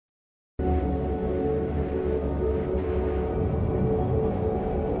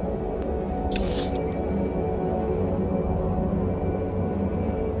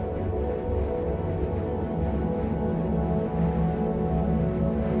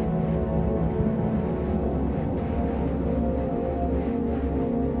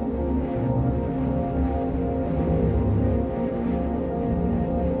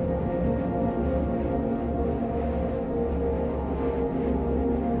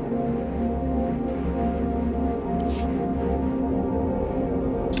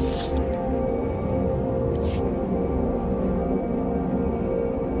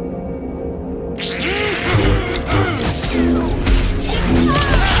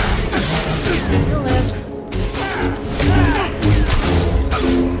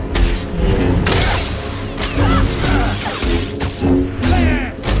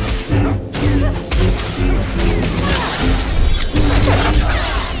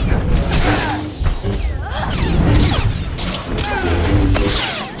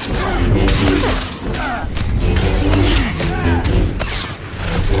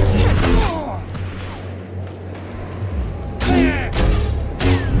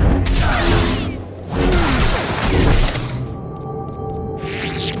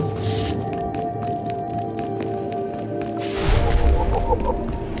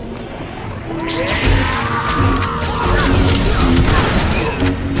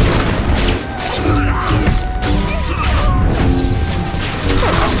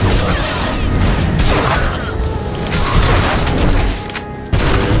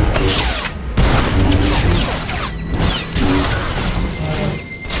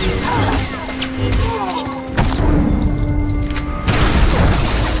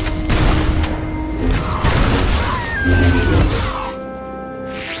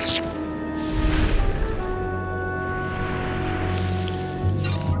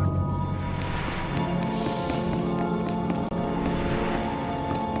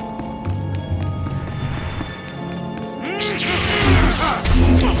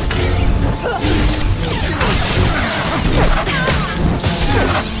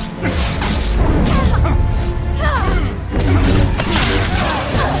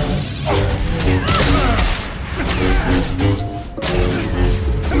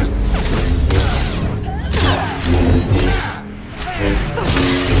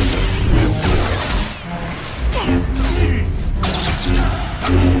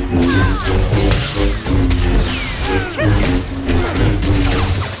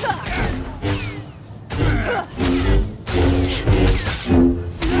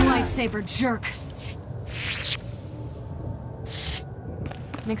lightsaber, jerk!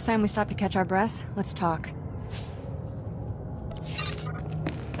 Next time we stop to catch our breath, let's talk.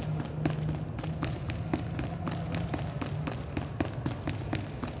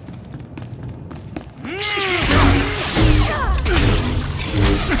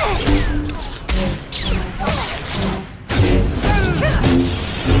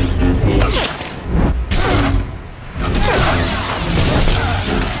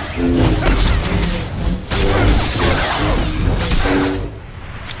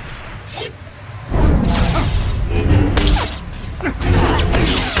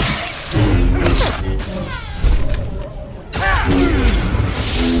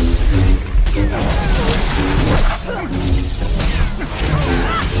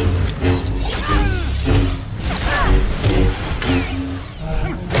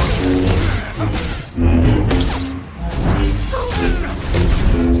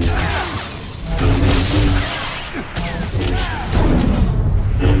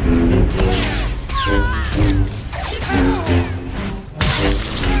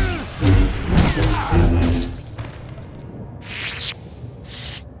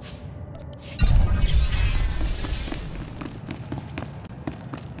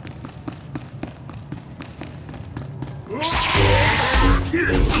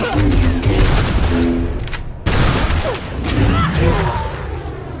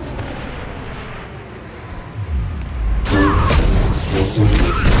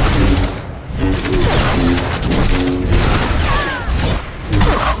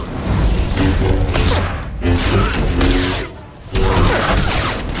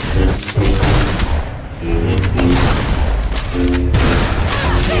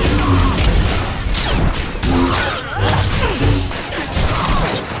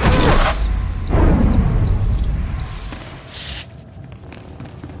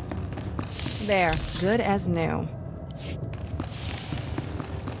 There, good as new.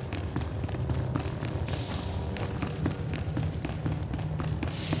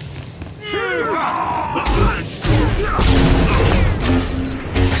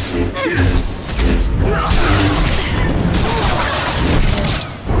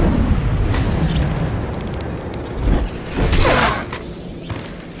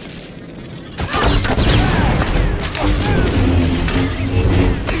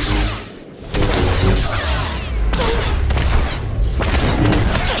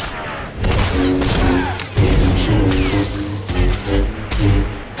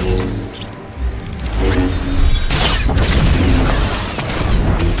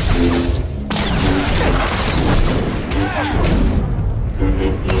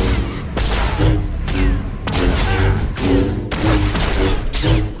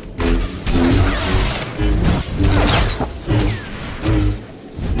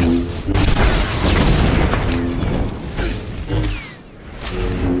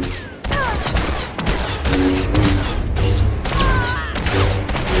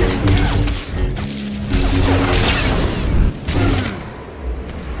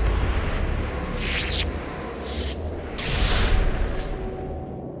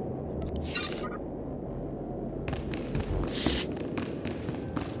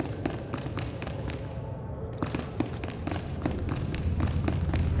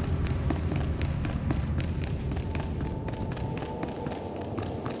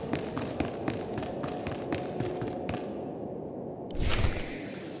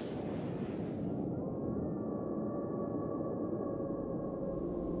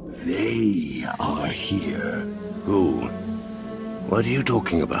 They are here. Who? What are you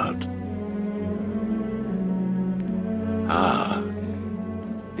talking about? Ah.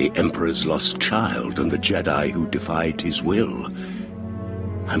 The Emperor's lost child and the Jedi who defied his will.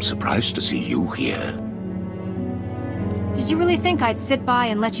 I'm surprised to see you here. Did you really think I'd sit by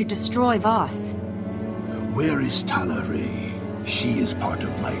and let you destroy Voss? Where is Talari? She is part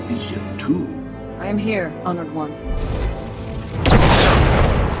of my vision, too. I am here, Honored One.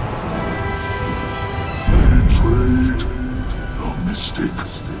 Betrayed. The mystic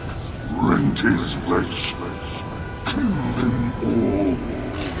rent his flesh. Kill them all.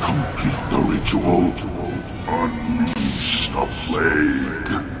 Complete the ritual. Unleash the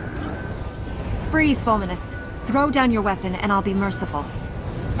plague. Freeze, Fulminus. Throw down your weapon and I'll be merciful.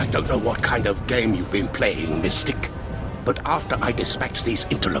 I don't know what kind of game you've been playing, Mystic. But after I dispatch these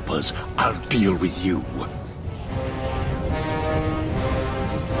interlopers, I'll deal with you.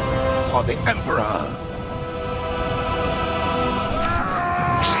 For the Emperor!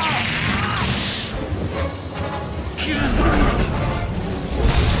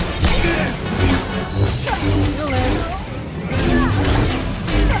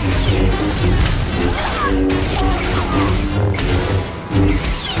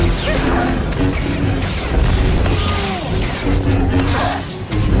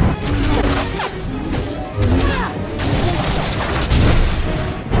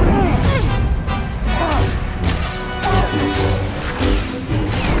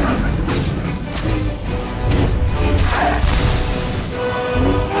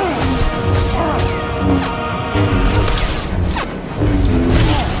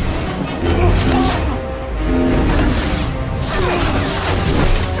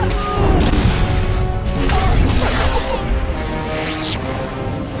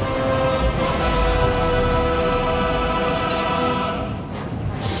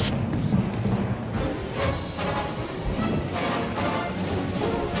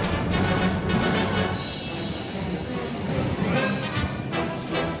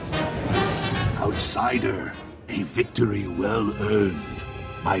 outsider. A victory well earned.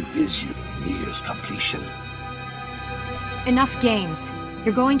 My vision nears completion. Enough games.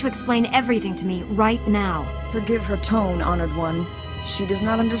 You're going to explain everything to me right now. Forgive her tone, Honored One. She does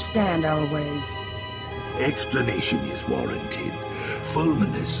not understand our ways. Explanation is warranted.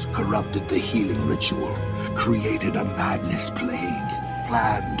 Fulminus corrupted the healing ritual, created a madness plague,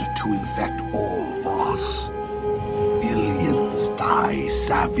 planned to infect all Voss. Millions die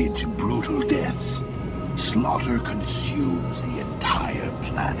savage, brutal deaths. Slaughter consumes the entire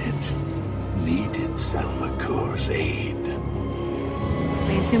planet. Needed Selmacor's aid.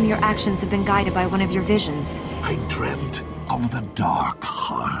 I assume your actions have been guided by one of your visions. I dreamt of the Dark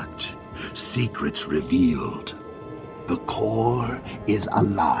Heart. Secrets revealed. The core is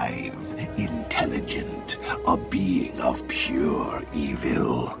alive, intelligent, a being of pure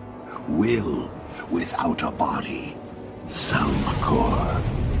evil. Will without a body. Selmacor.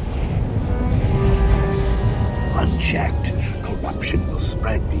 Unchecked, corruption will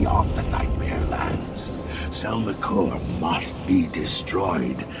spread beyond the Nightmare Lands. Selmacor must be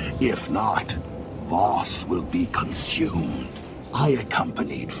destroyed. If not, Voss will be consumed. I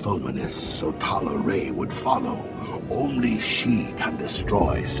accompanied Fulminus so Tala Ray would follow. Only she can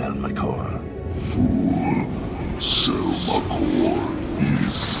destroy Selmacor. Fool, Selmacor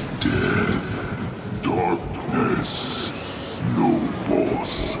is dead. Darkness, no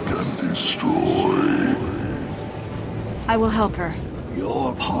Voss can destroy. I will help her.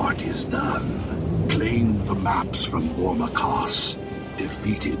 Your part is done. Claimed the maps from Gormakos.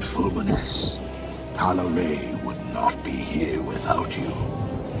 Defeated Fulminus. Tala Ray would not be here without you.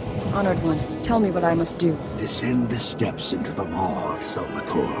 Honored One, tell me what I must do. Descend the steps into the maw of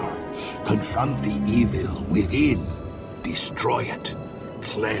Selmacor. Confront the evil within. Destroy it.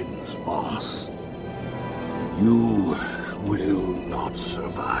 Cleanse Voss. You will not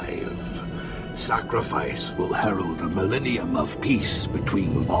survive. Sacrifice will herald a millennium of peace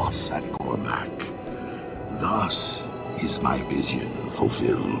between Voss and Cormac. Thus is my vision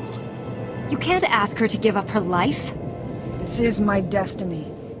fulfilled. You can't ask her to give up her life. This is my destiny.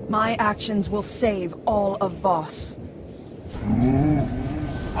 My actions will save all of Voss. No,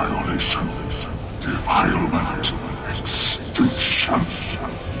 violation, defilement, extinction.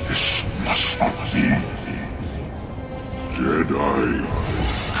 This must not be. Jedi,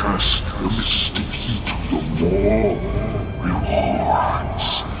 cast the mystic into the maw. Rewards,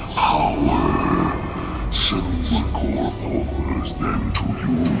 power. Selmacor offers them to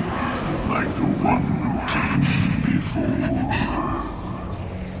you, like the one who came before.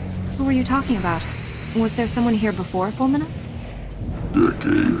 Who were you talking about? Was there someone here before Fulminus?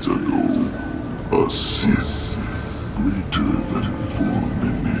 Decades ago, a Sith greater than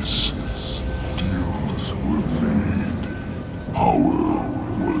Fulminus. Deals were made. Power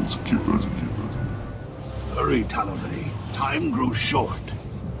was given. Hurry, Tala Ray. Time grows short.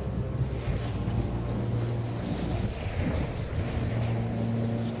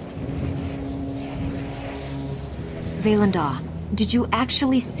 Valandar, did you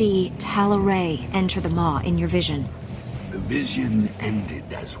actually see Tala Ray enter the maw in your vision? The vision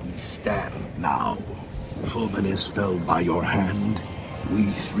ended as we stand now. Fulminus fell by your hand, we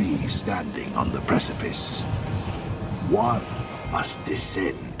three standing on the precipice. One must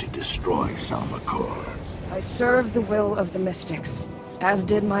descend to destroy Selmacor. I serve the will of the Mystics, as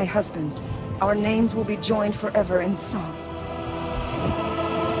did my husband. Our names will be joined forever in song.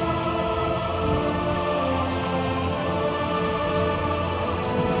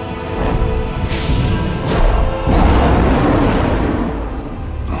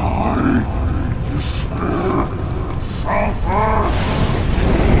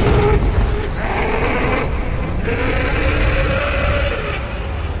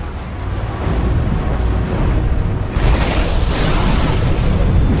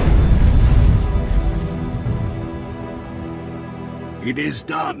 It is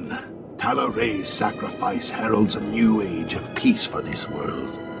done. Tala Ray's sacrifice heralds a new age of peace for this world.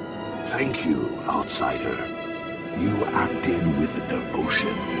 Thank you, outsider. You acted with the devotion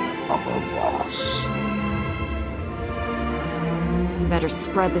of a Voss. You better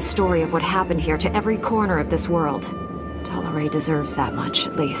spread the story of what happened here to every corner of this world. Tala Ray deserves that much,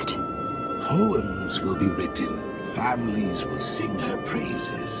 at least. Poems will be written. Families will sing her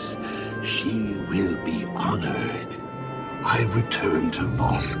praises. She will be honored. I return to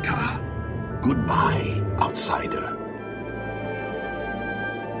Voska. Goodbye, outsider.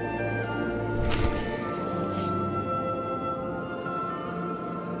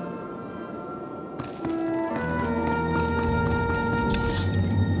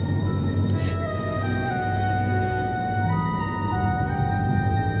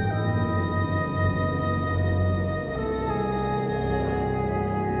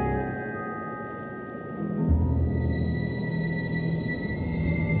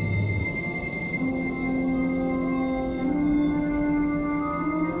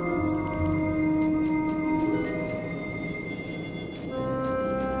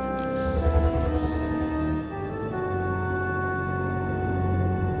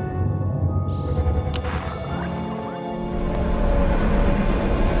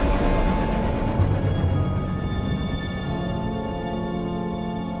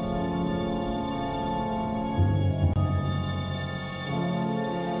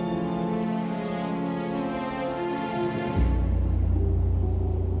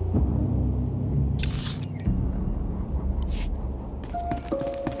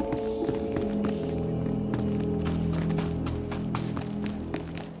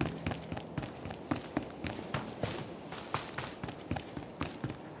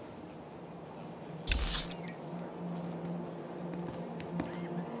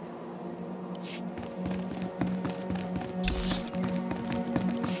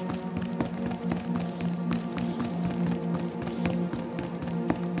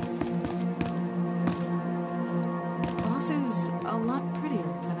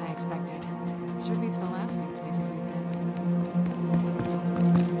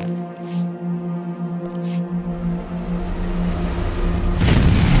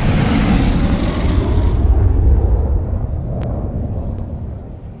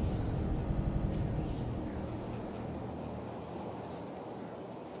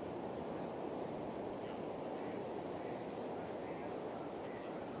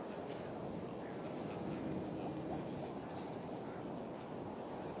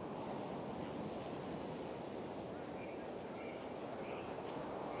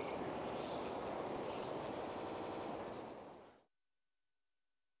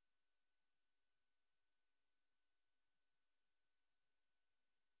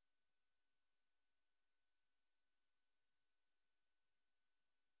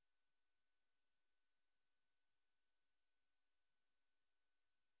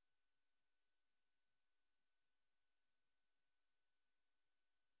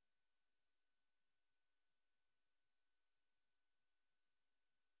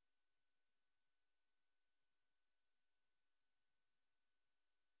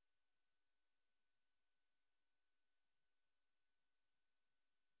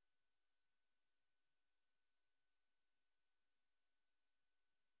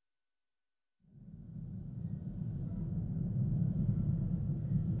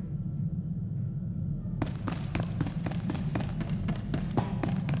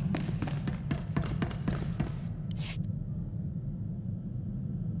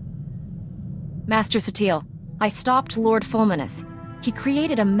 Master Satil, I stopped Lord Fulminus. He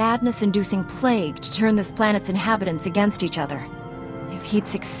created a madness-inducing plague to turn this planet's inhabitants against each other. If he'd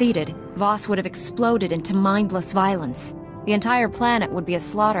succeeded, Voss would have exploded into mindless violence. The entire planet would be a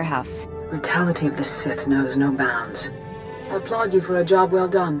slaughterhouse. Brutality of the Sith knows no bounds. I applaud you for a job well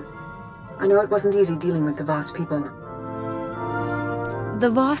done. I know it wasn't easy dealing with the Voss people. The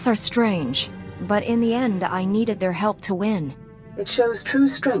Voss are strange, but in the end I needed their help to win. It shows true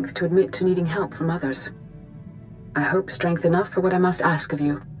strength to admit to needing help from others. I hope strength enough for what I must ask of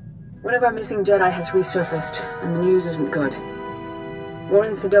you. One of our missing Jedi has resurfaced, and the news isn't good.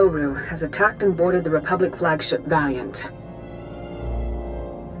 Warren Sidoru has attacked and boarded the Republic flagship Valiant.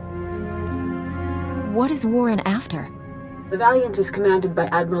 What is Warren after? The Valiant is commanded by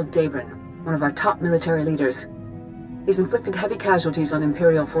Admiral Dabrin, one of our top military leaders. He's inflicted heavy casualties on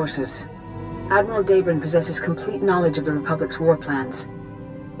Imperial forces. Admiral Dabrin possesses complete knowledge of the Republic's war plans.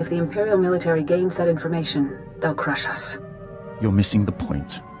 If the Imperial military gains that information, they'll crush us. You're missing the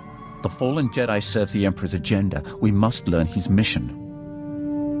point. The fallen Jedi serves the Emperor's agenda. We must learn his mission.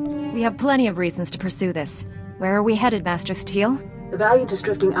 We have plenty of reasons to pursue this. Where are we headed, Master Satil? The Valiant is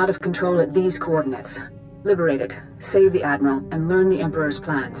drifting out of control at these coordinates. Liberate it, save the Admiral, and learn the Emperor's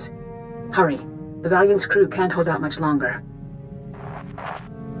plans. Hurry. The Valiant's crew can't hold out much longer.